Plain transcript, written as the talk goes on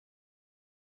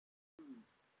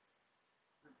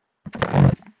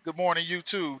Good morning,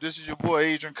 YouTube. This is your boy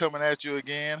Adrian coming at you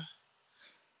again.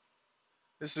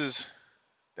 This is,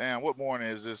 damn, what morning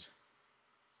is this?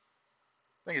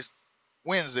 I think it's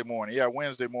Wednesday morning. Yeah,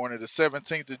 Wednesday morning, the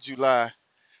 17th of July.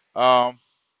 Um,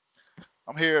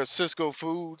 I'm here at Cisco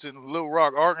Foods in Little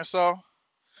Rock, Arkansas.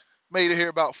 Made it here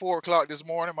about 4 o'clock this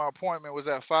morning. My appointment was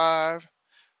at 5.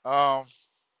 Um,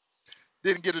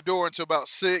 didn't get the door until about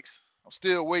 6. I'm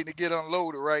still waiting to get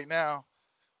unloaded right now.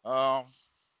 Um,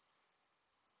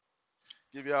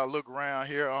 give y'all a look around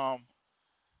here.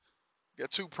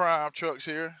 Got 2 Prime trucks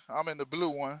here. I'm in the blue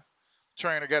one.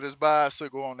 Trainer got his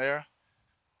bicycle on there.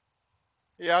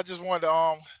 Yeah, I just wanted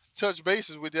to touch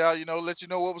bases with y'all, let you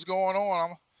know what was going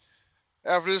on.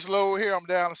 After this load here, I'm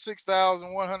down to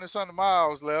 6,100 something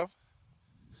miles left.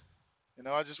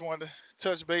 I just wanted to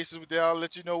touch bases with y'all,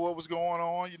 let you know what was going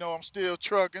on. I'm still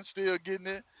trucking, still getting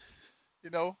it. You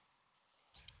know,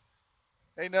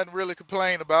 ain't nothing really to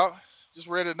complain about. Just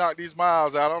ready to knock these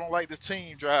miles out. I don't like this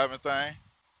team driving thing.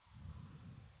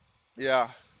 Yeah,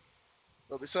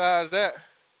 but besides that,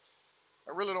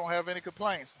 I really don't have any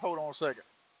complaints. Hold on a second.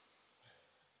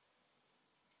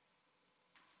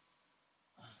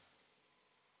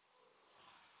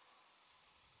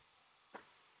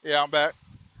 Yeah, I'm back.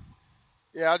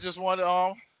 Yeah, I just wanted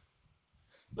to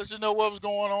let you know what was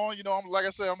going on. I'm like I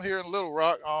said, I'm here in Little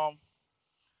Rock.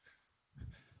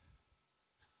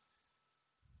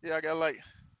 Yeah, I got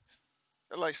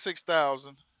like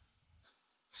 6,000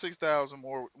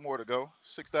 more to go.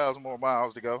 6,000 more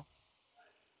miles to go.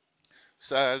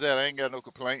 Besides that, I ain't got no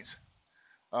complaints.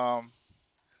 Um,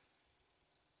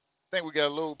 I think we got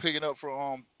a load picking up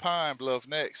from Pine Bluff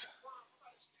next.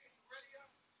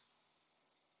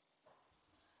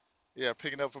 Yeah,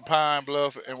 picking up from Pine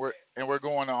Bluff, and we're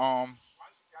going to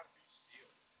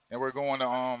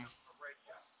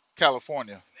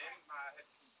California.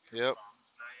 Yep.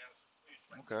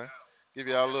 Okay. Give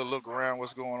y'all a little look around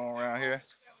what's going on around here.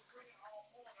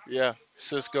 Yeah,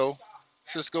 Cisco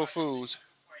Foods.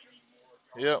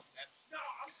 Yep.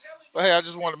 But hey, I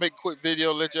just wanted to make a quick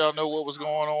video, let y'all know what was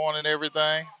going on and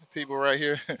everything. People right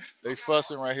here, they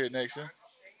fussing right here next to.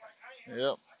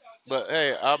 Yep. But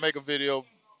hey, I'll make a video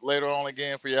later on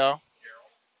again for y'all.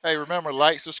 Hey, remember,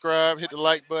 like, subscribe, hit the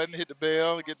like button, hit the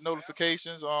bell, get the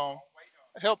notifications.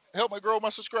 Help me grow my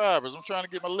subscribers. I'm trying to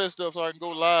get my list up so I can go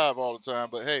live all the time.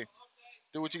 But hey,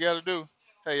 do what you got to do.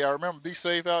 Hey, y'all remember, be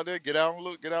safe out there. Get out and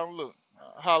look.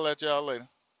 Holla at y'all later.